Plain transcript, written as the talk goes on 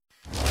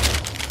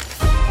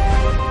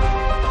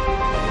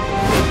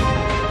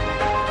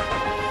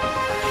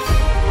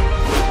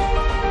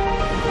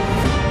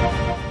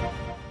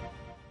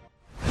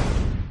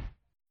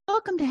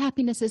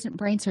Happiness Isn't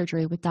Brain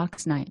Surgery with Doc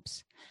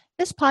Snipes.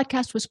 This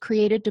podcast was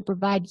created to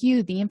provide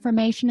you the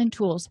information and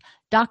tools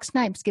Doc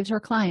Snipes gives her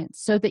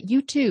clients so that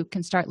you too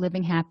can start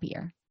living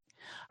happier.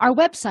 Our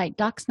website,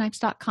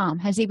 DocSnipes.com,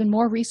 has even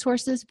more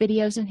resources,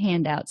 videos, and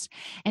handouts,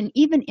 and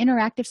even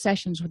interactive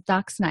sessions with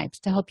Doc Snipes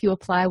to help you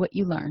apply what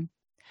you learn.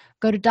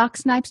 Go to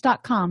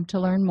DocSnipes.com to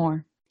learn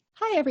more.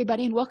 Hi,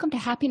 everybody, and welcome to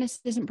Happiness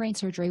Isn't Brain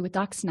Surgery with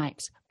Doc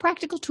Snipes,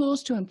 practical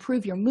tools to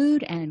improve your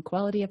mood and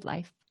quality of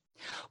life.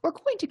 We're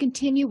going to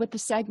continue with the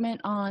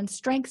segment on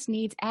strengths,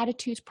 needs,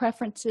 attitudes,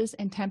 preferences,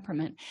 and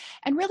temperament,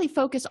 and really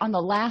focus on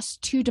the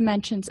last two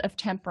dimensions of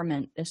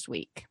temperament this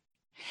week.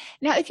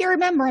 Now, if you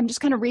remember, I'm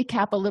just going to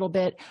recap a little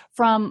bit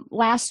from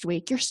last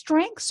week. Your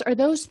strengths are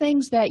those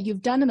things that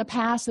you've done in the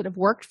past that have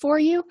worked for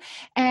you.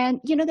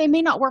 And, they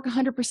may not work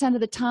 100%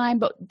 of the time,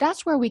 but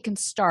that's where we can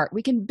start.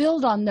 We can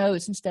build on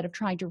those instead of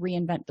trying to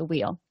reinvent the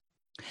wheel.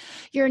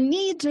 Your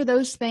needs are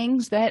those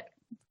things that,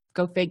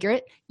 go figure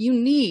it, you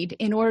need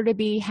in order to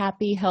be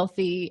happy,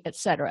 healthy,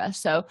 etc.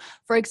 So,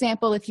 for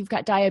example, if you've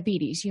got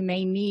diabetes, you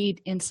may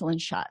need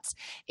insulin shots.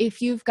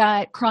 If you've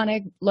got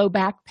chronic low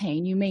back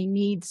pain, you may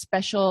need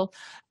special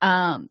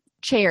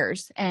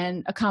chairs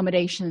and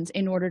accommodations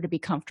in order to be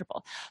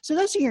comfortable. So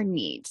those are your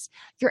needs.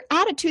 Your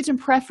attitudes and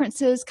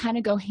preferences kind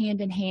of go hand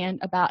in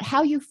hand about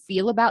how you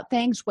feel about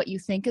things, what you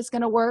think is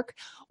going to work,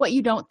 what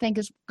you don't think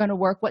is going to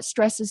work, what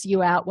stresses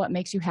you out, what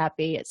makes you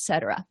happy,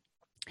 etc.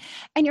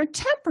 And your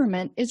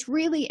temperament is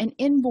really an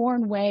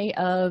inborn way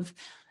of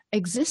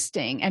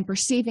existing and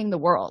perceiving the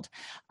world.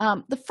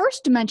 The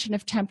first dimension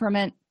of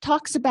temperament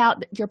talks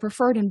about your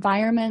preferred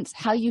environments,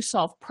 how you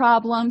solve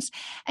problems,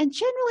 and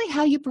generally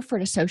how you prefer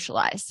to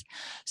socialize.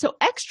 So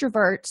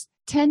extroverts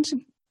tend to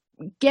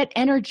get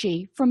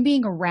energy from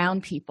being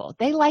around people.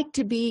 They like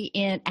to be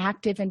in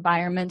active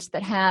environments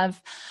that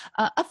have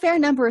a fair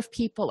number of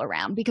people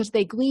around because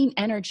they glean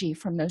energy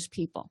from those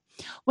people.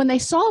 When they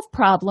solve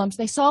problems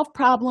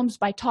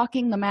by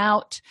talking them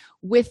out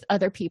with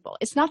other people.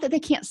 It's not that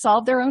they can't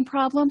solve their own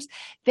problems.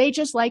 They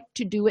just like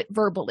to do it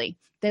verbally.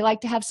 They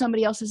like to have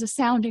somebody else as a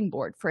sounding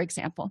board, for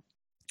example.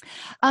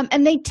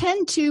 And they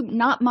tend to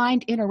not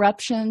mind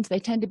interruptions. They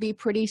tend to be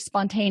pretty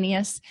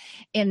spontaneous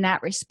in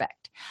that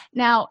respect.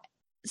 Now,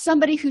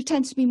 somebody who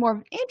tends to be more of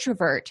an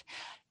introvert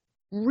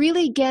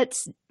really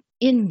gets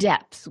in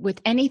depth with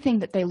anything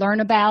that they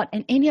learn about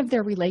and any of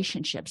their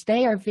relationships.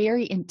 They are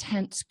very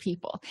intense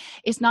people.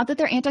 It's not that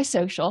they're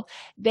antisocial.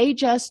 They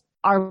just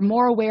are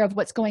more aware of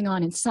what's going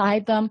on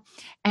inside them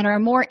and are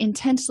more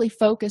intensely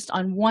focused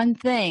on one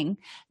thing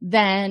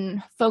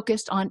than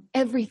focused on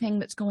everything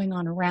that's going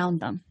on around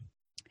them.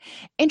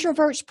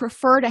 Introverts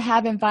prefer to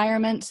have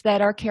environments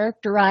that are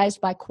characterized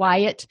by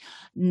quiet,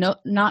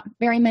 not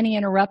very many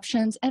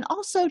interruptions, and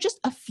also just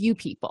a few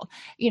people,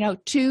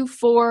 2,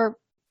 4,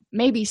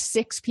 maybe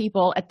 6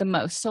 people at the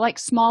most. So like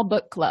small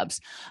book clubs,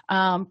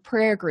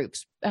 prayer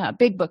groups,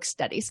 big book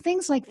studies,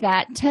 things like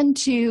that tend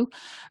to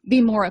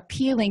be more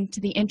appealing to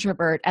the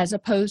introvert as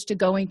opposed to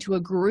going to a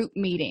group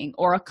meeting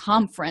or a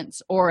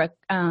conference or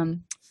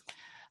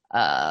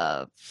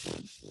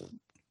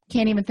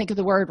can't even think of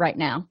the word right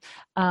now.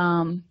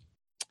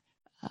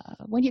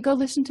 When you go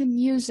listen to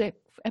music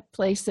at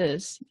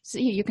places,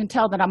 see, you can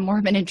tell that I'm more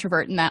of an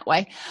introvert in that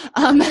way.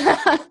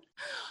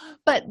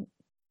 But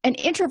an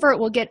introvert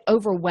will get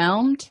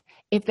overwhelmed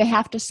if they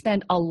have to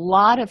spend a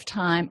lot of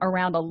time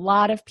around a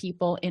lot of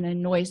people in a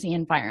noisy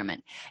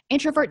environment.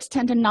 Introverts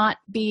tend to not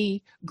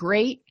be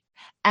great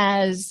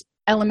as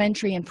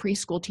elementary and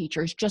preschool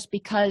teachers just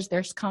because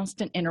there's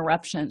constant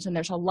interruptions and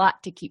there's a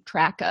lot to keep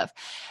track of.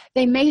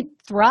 They may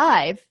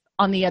thrive,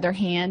 on the other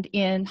hand,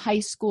 in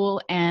high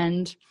school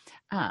and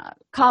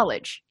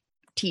college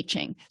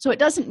teaching. So it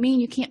doesn't mean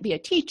you can't be a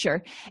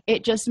teacher.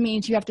 It just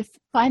means you have to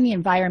find the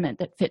environment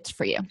that fits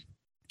for you.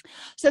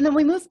 So then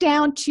we move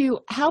down to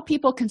how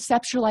people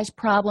conceptualize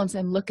problems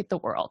and look at the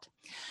world.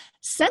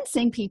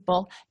 Sensing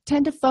people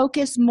tend to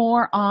focus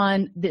more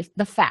on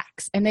the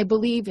facts, and they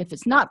believe if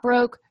it's not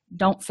broke,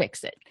 don't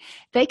fix it.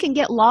 They can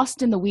get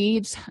lost in the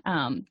weeds,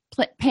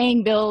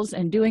 paying bills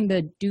and doing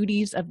the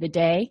duties of the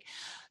day.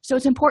 So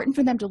it's important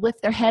for them to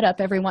lift their head up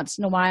every once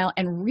in a while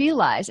and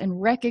realize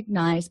and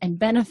recognize and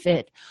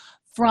benefit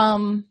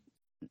from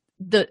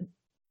the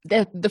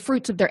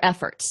fruits of their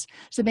efforts.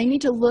 So they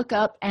need to look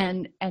up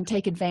and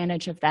take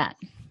advantage of that.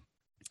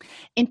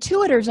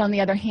 Intuitors, on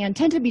the other hand,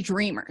 tend to be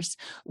dreamers.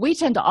 We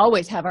tend to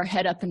always have our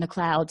head up in the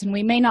clouds, and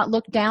we may not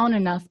look down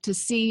enough to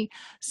see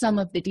some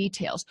of the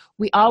details.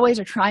 We always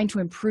are trying to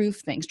improve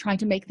things, trying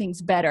to make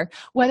things better,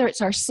 whether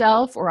it's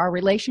ourselves or our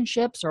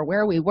relationships or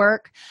where we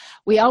work.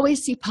 We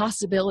always see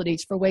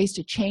possibilities for ways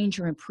to change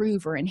or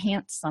improve or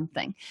enhance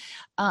something.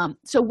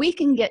 So we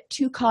can get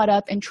too caught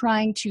up in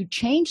trying to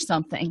change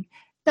something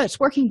that's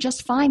working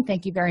just fine,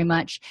 thank you very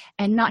much,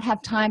 and not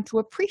have time to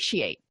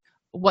appreciate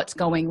what's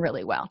going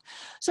really well.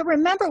 So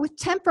remember, with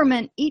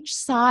temperament, each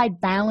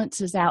side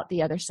balances out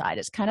the other side.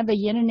 It's kind of a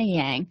yin and a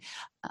yang.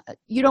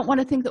 You don't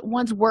want to think that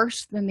one's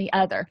worse than the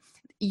other.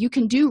 You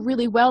can do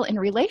really well in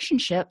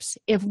relationships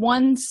if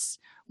one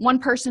one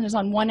person is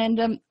on one end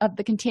of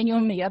the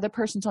continuum, the other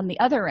person's on the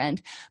other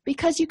end,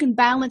 because you can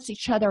balance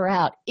each other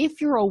out. If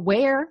you're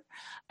aware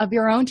of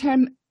your own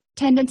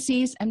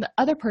tendencies and the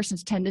other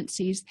person's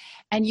tendencies,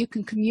 and you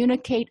can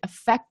communicate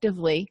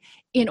effectively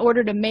in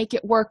order to make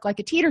it work like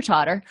a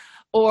teeter-totter,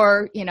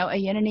 or a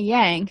yin and a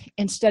yang,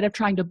 instead of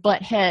trying to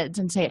butt heads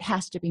and say it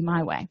has to be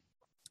my way.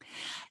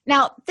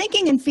 Now,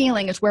 thinking and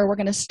feeling is where we're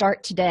going to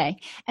start today.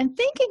 And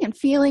thinking and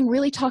feeling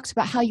really talks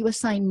about how you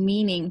assign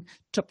meaning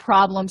to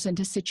problems and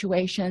to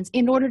situations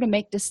in order to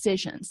make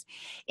decisions.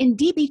 In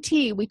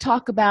DBT, we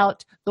talk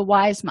about the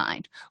wise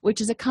mind,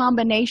 which is a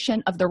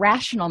combination of the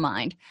rational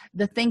mind,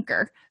 the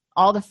thinker,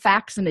 all the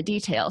facts and the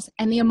details,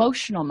 and the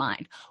emotional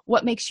mind,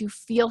 what makes you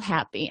feel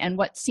happy and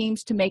what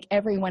seems to make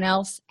everyone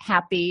else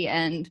happy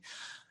and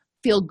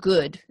feel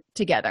good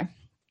together.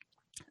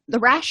 The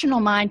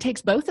rational mind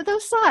takes both of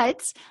those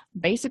sides,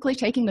 basically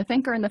taking the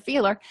thinker and the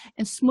feeler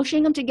and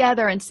smushing them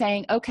together and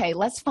saying, okay,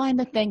 let's find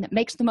the thing that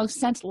makes the most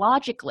sense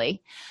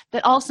logically,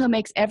 that also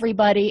makes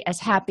everybody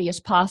as happy as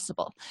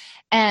possible.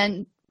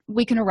 And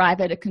we can arrive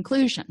at a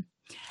conclusion.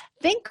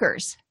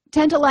 Thinkers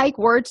tend to like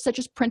words such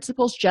as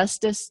principles,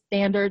 justice,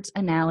 standards,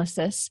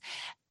 analysis.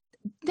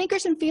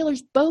 Thinkers and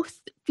feelers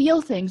both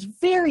feel things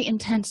very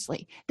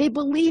intensely. They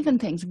believe in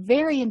things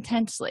very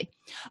intensely,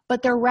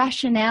 but their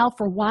rationale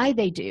for why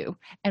they do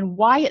and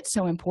why it's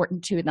so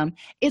important to them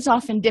is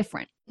often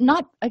different.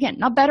 Not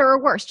better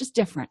or worse, just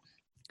different.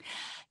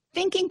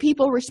 Thinking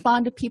people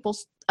respond to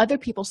other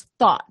people's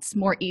thoughts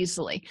more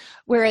easily,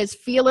 whereas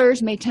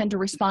feelers may tend to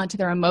respond to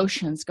their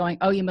emotions, going,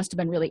 oh, you must have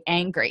been really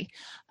angry.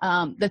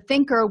 The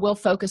thinker will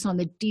focus on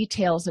the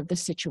details of the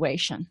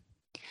situation.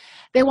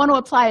 They want to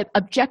apply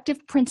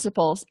objective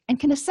principles and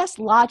can assess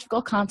logical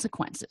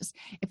consequences.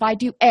 If I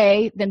do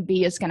A, then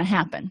B is going to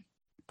happen.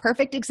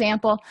 Perfect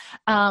example,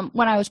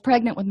 when I was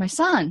pregnant with my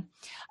son,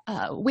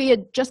 we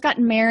had just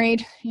gotten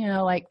married,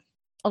 like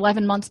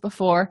 11 months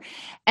before,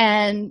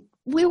 and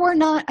we were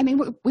not,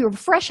 we were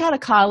fresh out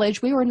of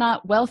college. We were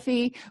not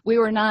wealthy. We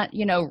were not,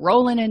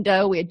 rolling in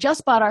dough. We had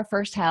just bought our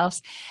first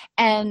house,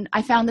 and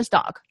I found this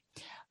dog.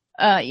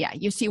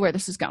 You see where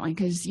this is going,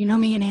 because you know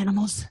me and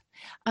animals.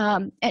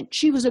 And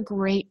she was a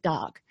great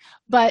dog,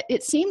 but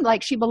it seemed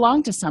like she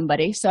belonged to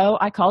somebody, so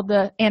I called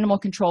the animal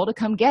control to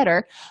come get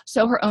her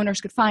so her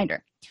owners could find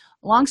her.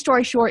 Long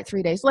story short,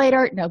 3 days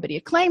later, nobody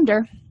had claimed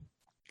her.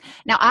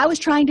 Now, I was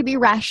trying to be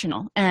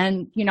rational,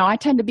 and, I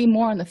tend to be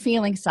more on the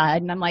feeling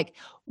side, and I'm like,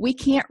 we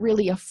can't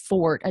really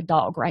afford a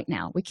dog right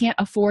now. We can't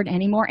afford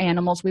any more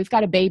animals. We've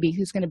got a baby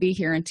who's going to be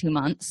here in 2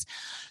 months,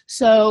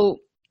 so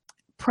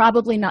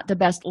probably not the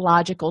best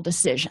logical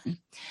decision.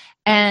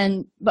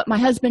 But my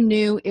husband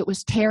knew it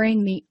was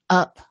tearing me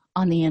up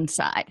on the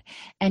inside.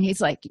 And he's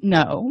like,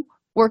 no,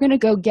 we're going to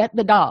go get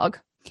the dog,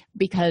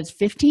 because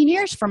 15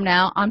 years from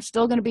now, I'm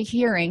still going to be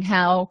hearing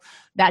how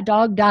that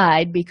dog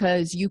died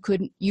because you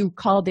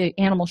called the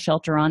animal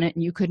shelter on it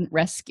and you couldn't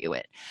rescue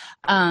it.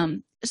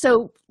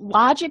 So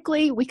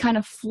logically, we kind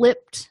of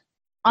flipped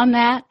on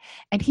that,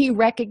 and he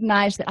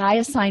recognized that I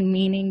assign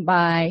meaning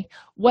by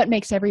what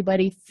makes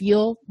everybody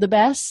feel the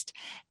best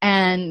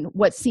and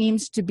what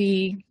seems to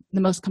be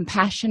the most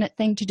compassionate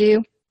thing to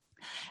do.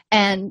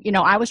 And,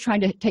 I was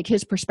trying to take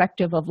his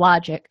perspective of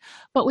logic,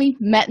 but we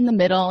met in the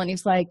middle, and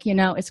he's like,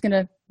 it's going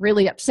to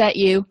really upset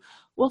you.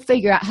 We'll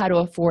figure out how to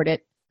afford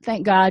it.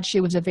 Thank God she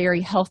was a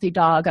very healthy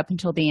dog up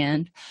until the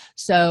end.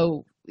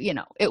 So,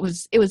 it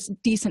was a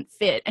decent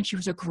fit, and she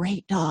was a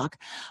great dog.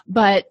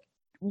 But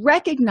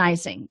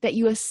recognizing that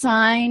you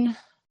assign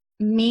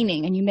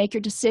meaning and you make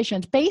your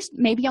decisions based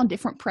maybe on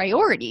different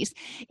priorities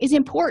is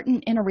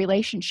important in a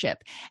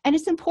relationship, and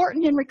it's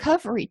important in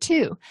recovery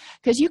too,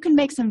 because you can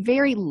make some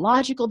very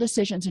logical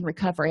decisions in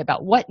recovery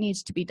about what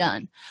needs to be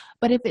done.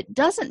 But if it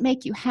doesn't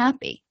make you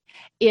happy,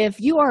 if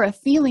you are a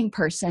feeling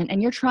person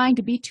and you're trying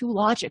to be too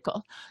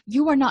logical,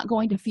 you are not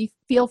going to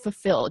feel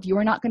fulfilled. You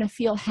are not going to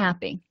feel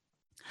happy.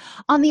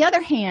 On the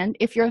other hand,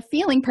 if you're a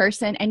feeling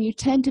person and you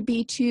tend to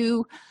be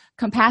too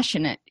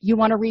compassionate, you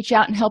want to reach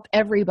out and help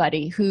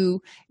everybody who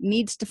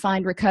needs to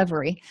find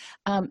recovery,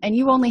 and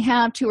you only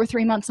have 2 or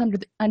 3 months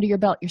under your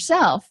belt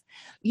yourself,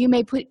 you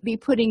may be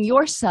putting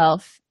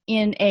yourself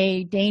in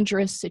a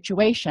dangerous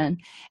situation.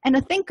 And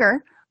a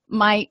thinker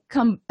might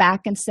come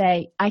back and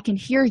say, I can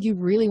hear you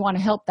really want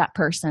to help that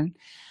person.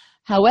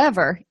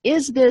 However,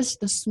 is this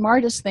the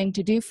smartest thing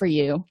to do for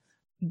you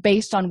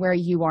based on where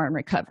you are in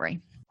recovery?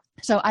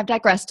 So I've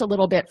digressed a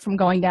little bit from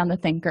going down the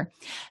thinker.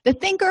 The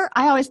thinker,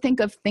 I always think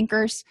of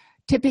thinkers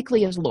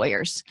typically as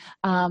lawyers.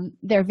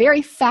 They're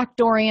very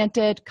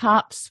fact-oriented.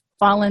 Cops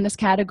fall in this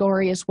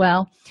category as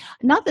well.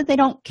 Not that they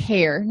don't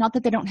care, not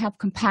that they don't have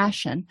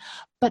compassion,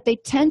 but they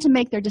tend to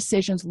make their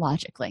decisions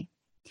logically.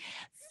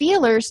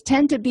 Feelers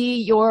tend to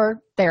be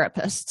your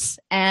therapists,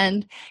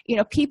 and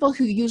people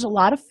who use a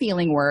lot of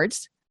feeling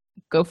words,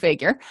 go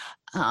figure.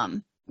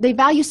 They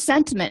value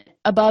sentiment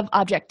above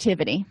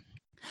objectivity.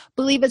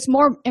 believe it's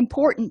more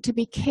important to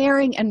be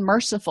caring and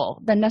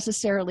merciful than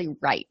necessarily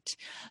right.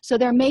 So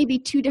there may be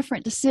two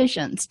different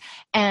decisions,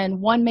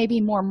 and one may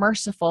be more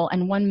merciful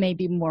and one may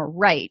be more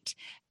right.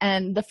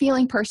 And the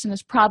feeling person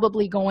is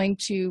probably going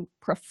to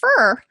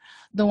prefer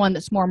the one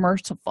that's more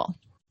merciful.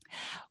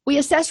 We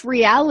assess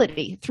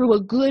reality through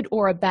a good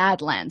or a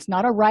bad lens,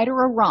 not a right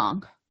or a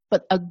wrong,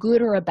 but a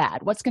good or a bad.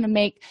 What's going to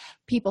make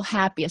people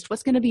happiest?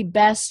 What's going to be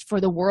best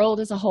for the world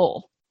as a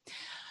whole?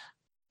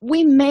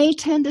 We may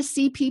tend to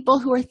see people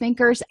who are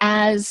thinkers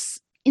as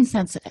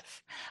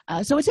insensitive.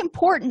 So it's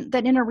important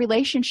that in a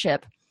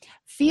relationship,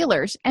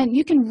 feelers, and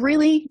you can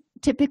really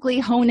typically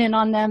hone in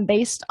on them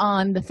based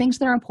on the things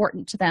that are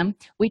important to them.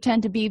 We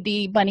tend to be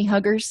the bunny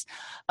huggers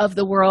of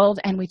the world,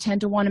 and we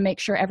tend to want to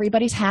make sure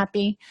everybody's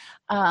happy.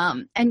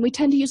 And we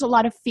tend to use a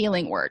lot of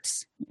feeling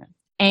words: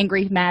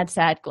 angry, mad,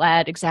 sad,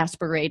 glad,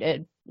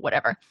 exasperated,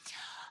 whatever.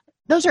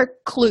 Those are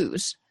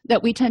clues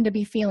that we tend to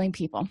be feeling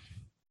people.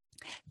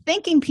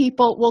 Thinking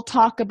people will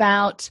talk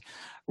about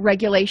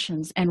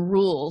regulations and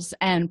rules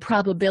and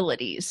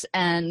probabilities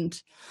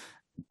and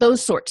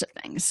those sorts of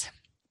things.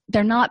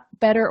 They're not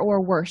better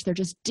or worse. They're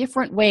just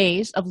different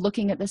ways of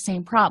looking at the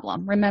same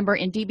problem. Remember,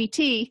 in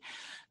DBT,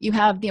 you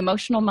have the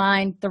emotional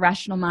mind, the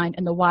rational mind,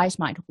 and the wise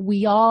mind.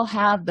 We all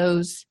have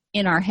those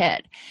in our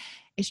head.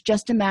 It's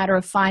just a matter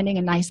of finding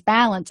a nice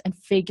balance and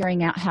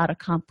figuring out how to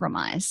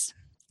compromise.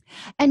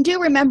 And do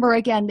remember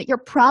again that you're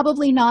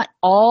probably not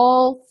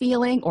all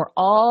feeling or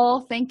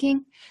all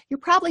thinking. You're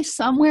probably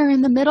somewhere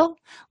in the middle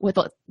with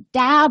a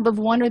dab of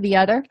one or the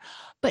other,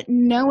 but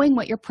knowing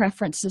what your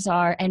preferences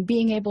are and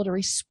being able to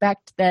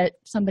respect that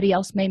somebody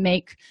else may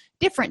make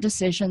different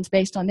decisions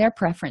based on their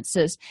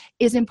preferences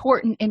is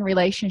important in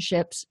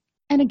relationships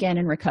and again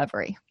in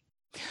recovery.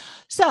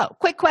 So,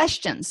 quick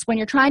questions when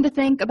you're trying to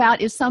think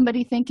about, is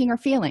somebody thinking or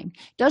feeling?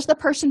 Does the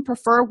person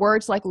prefer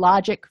words like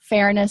logic,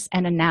 fairness,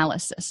 and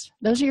analysis?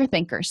 Those are your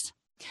thinkers.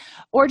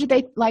 Or do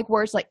they like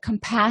words like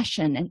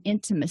compassion and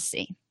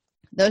intimacy?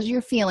 Those are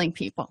your feeling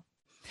people.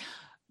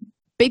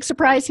 Big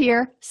surprise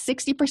here,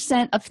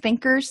 60% of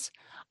thinkers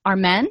are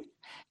men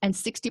and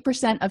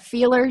 60% of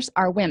feelers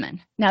are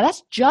women. Now,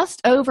 that's just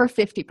over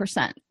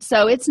 50%.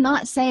 So it's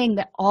not saying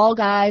that all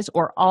guys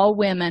or all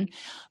women,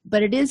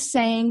 but it is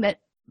saying that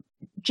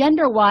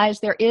gender-wise,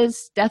 there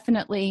is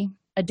definitely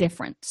a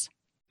difference.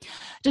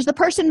 Does the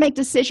person make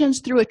decisions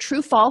through a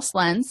true-false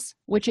lens,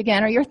 which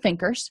again are your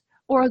thinkers,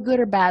 or a good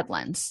or bad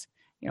lens?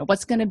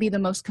 What's going to be the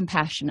most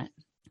compassionate?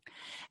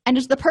 And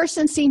does the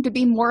person seem to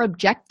be more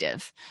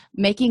objective,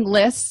 making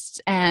lists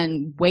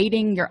and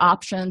weighting your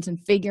options and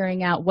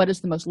figuring out what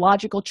is the most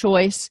logical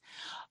choice,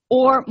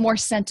 or more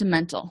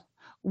sentimental?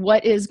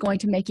 What is going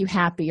to make you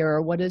happier,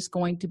 or what is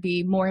going to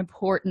be more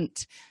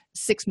important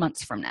 6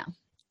 months from now?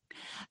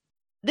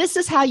 This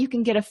is how you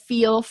can get a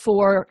feel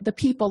for the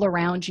people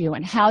around you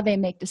and how they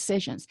make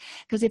decisions.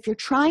 Because if you're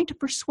trying to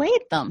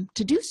persuade them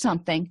to do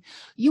something,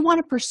 you want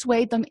to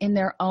persuade them in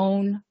their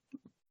own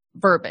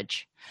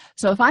verbiage.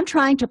 So if I'm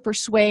trying to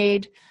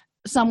persuade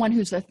someone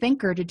who's a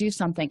thinker to do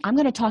something, I'm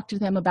going to talk to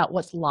them about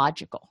what's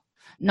logical,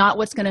 not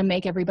what's going to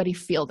make everybody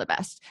feel the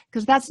best,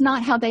 because that's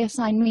not how they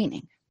assign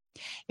meaning.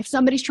 If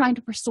somebody's trying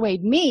to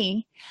persuade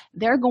me,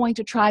 they're going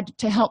to try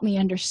to help me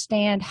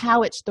understand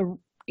how it's the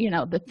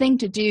thing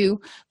to do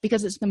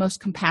because it's the most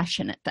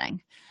compassionate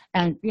thing.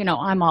 And,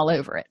 I'm all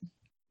over it.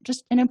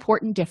 Just an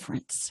important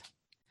difference.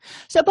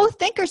 So both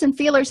thinkers and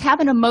feelers have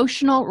an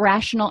emotional,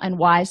 rational, and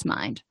wise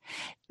mind.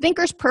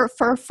 Thinkers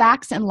prefer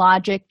facts and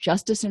logic,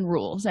 justice and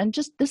rules, and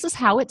just this is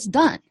how it's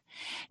done.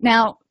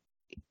 Now,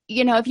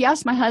 if you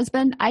ask my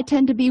husband, I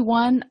tend to be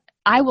one,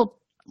 I will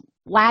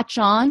latch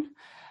on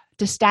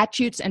to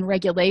statutes and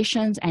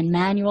regulations and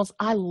manuals.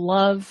 I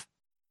love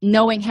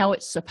knowing how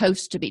it's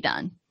supposed to be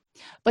done.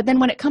 But then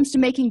when it comes to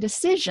making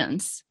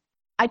decisions,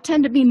 I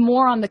tend to be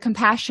more on the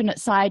compassionate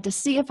side to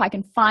see if I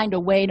can find a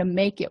way to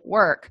make it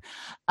work.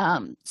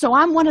 So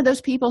I'm one of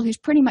those people who's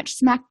pretty much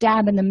smack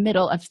dab in the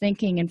middle of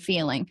thinking and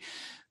feeling,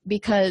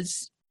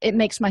 because it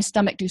makes my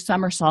stomach do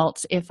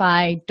somersaults if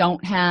I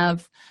don't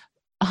have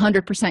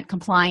 100%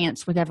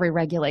 compliance with every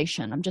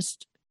regulation. I'm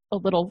just a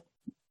little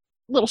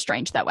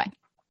strange that way.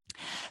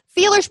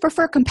 Feelers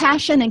prefer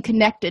compassion and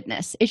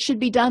connectedness. It should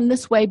be done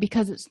this way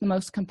because it's the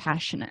most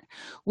compassionate.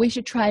 We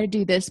should try to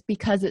do this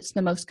because it's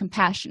the most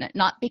compassionate,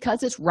 not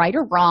because it's right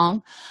or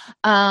wrong,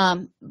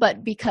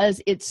 but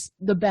because it's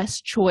the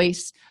best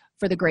choice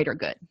for the greater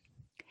good.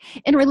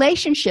 In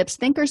relationships,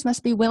 thinkers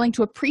must be willing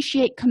to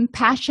appreciate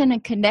compassion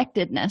and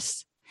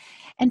connectedness,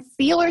 and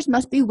feelers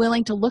must be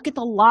willing to look at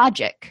the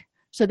logic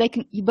so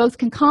you both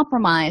can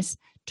compromise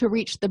to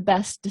reach the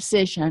best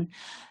decision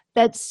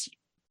that's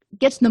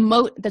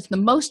the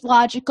most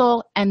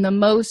logical and the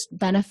most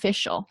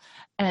beneficial,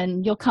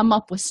 and you'll come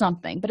up with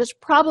something, but it's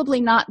probably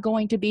not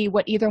going to be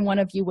what either one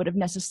of you would have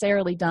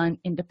necessarily done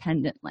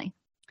independently.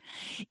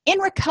 In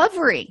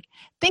recovery,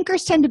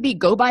 thinkers tend to be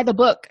go by the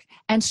book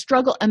and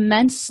struggle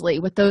immensely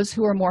with those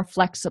who are more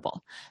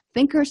flexible.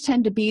 Thinkers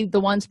tend to be the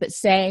ones that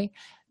say,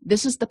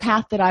 This is the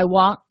path that I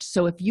walked.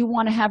 So if you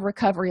want to have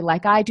recovery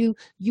like I do,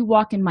 you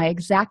walk in my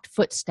exact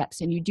footsteps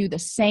and you do the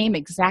same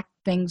exact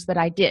things that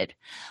I did,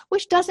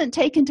 which doesn't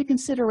take into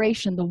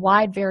consideration the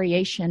wide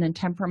variation in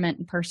temperament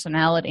and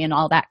personality and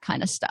all that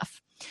kind of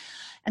stuff.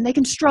 And they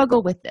can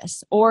struggle with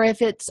this. Or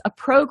if it's a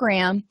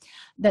program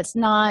that's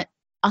not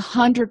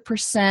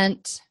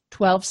 100%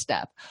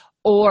 12-step,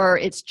 or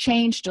it's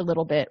changed a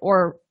little bit,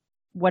 or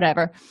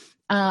whatever,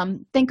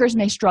 thinkers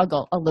may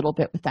struggle a little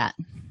bit with that.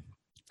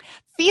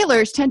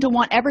 Feelers tend to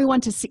want everyone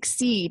to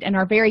succeed and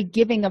are very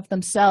giving of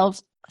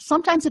themselves,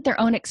 sometimes at their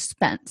own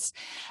expense.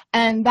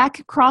 And that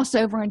could cross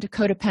over into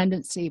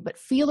codependency, but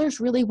feelers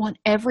really want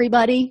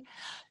everybody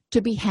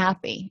to be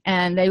happy.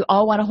 And they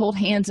all want to hold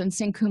hands and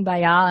sing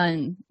Kumbaya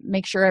and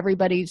make sure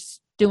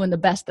everybody's doing the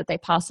best that they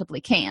possibly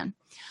can.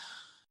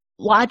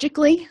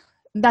 Logically,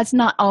 that's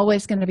not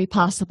always going to be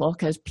possible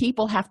because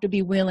people have to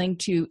be willing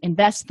to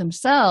invest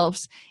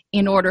themselves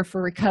in order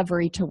for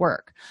recovery to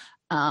work.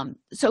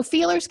 So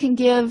feelers can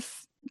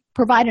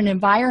provide an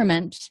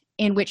environment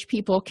in which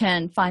people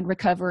can find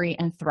recovery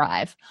and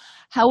thrive.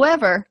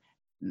 However,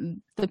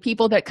 the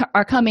people that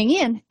are coming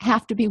in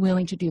have to be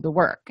willing to do the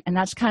work. And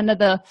that's kind of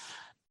the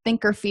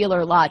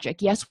thinker-feeler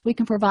logic. Yes, we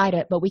can provide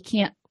it, but we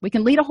can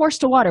lead a horse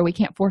to water. We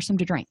can't force them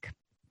to drink.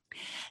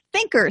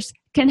 Thinkers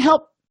can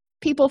help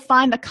people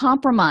find the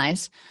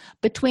compromise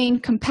between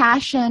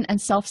compassion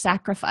and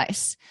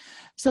self-sacrifice.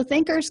 So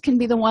thinkers can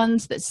be the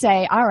ones that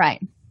say, all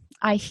right,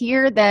 I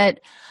hear that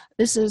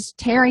this is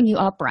tearing you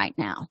up right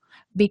now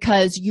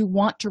because you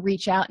want to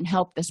reach out and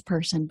help this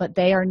person, but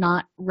they are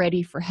not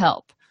ready for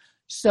help.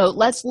 So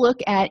let's look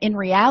at, in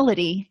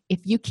reality,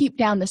 if you keep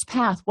down this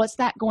path, what's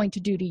that going to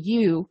do to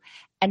you?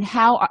 And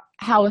how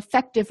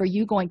effective are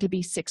you going to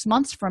be 6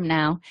 months from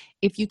now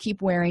if you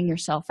keep wearing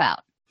yourself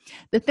out?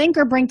 The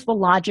thinker brings the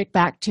logic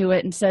back to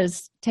it and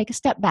says, take a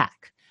step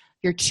back.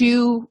 You're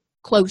too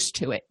close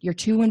to it. You're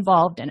too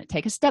involved in it.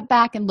 Take a step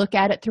back and look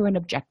at it through an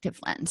objective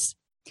lens.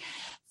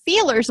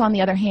 Feelers, on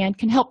the other hand,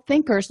 can help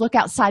thinkers look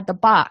outside the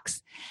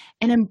box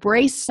and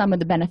embrace some of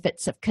the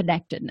benefits of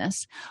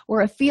connectedness.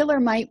 Where a thinker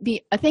might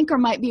be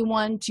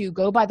one to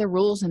go by the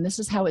rules and this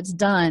is how it's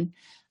done.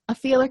 A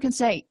feeler can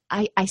say,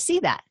 I see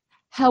that.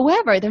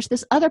 However, there's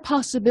this other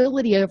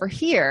possibility over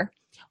here.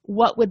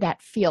 What would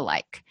that feel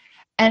like?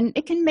 And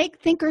it can make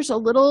thinkers a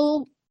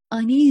little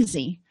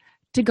uneasy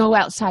to go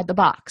outside the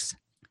box.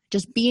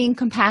 Just being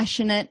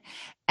compassionate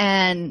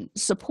and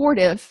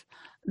supportive,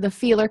 the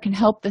feeler can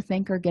help the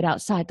thinker get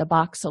outside the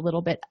box a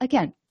little bit.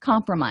 Again,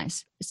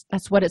 compromise.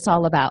 That's what it's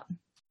all about.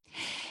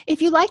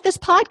 If you like this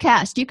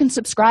podcast, you can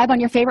subscribe on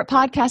your favorite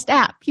podcast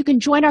app. You can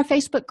join our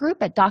Facebook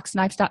group at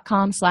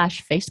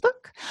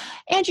DocSnipes.com/Facebook,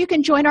 and you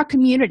can join our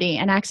community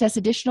and access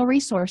additional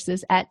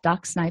resources at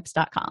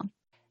DocSnipes.com.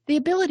 The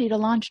ability to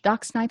launch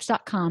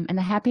DocSnipes.com and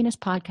the Happiness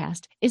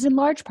Podcast is in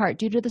large part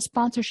due to the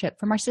sponsorship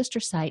from our sister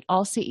site,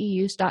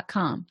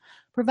 AllCEUs.com,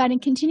 providing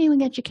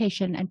continuing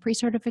education and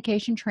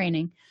pre-certification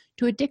training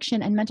to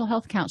addiction and mental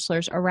health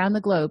counselors around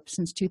the globe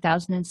since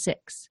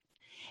 2006.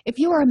 If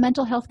you are a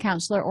mental health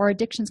counselor or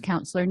addictions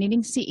counselor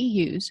needing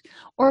CEUs,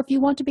 or if you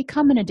want to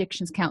become an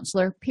addictions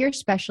counselor, peer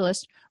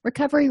specialist,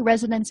 recovery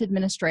residence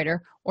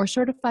administrator, or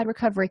certified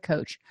recovery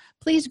coach,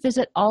 please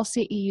visit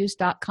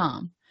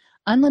allceus.com.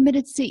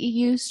 Unlimited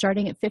CEUs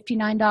starting at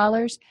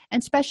 $59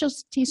 and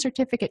specialty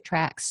certificate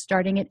tracks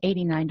starting at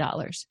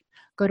 $89.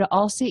 Go to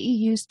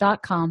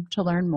allceus.com to learn more.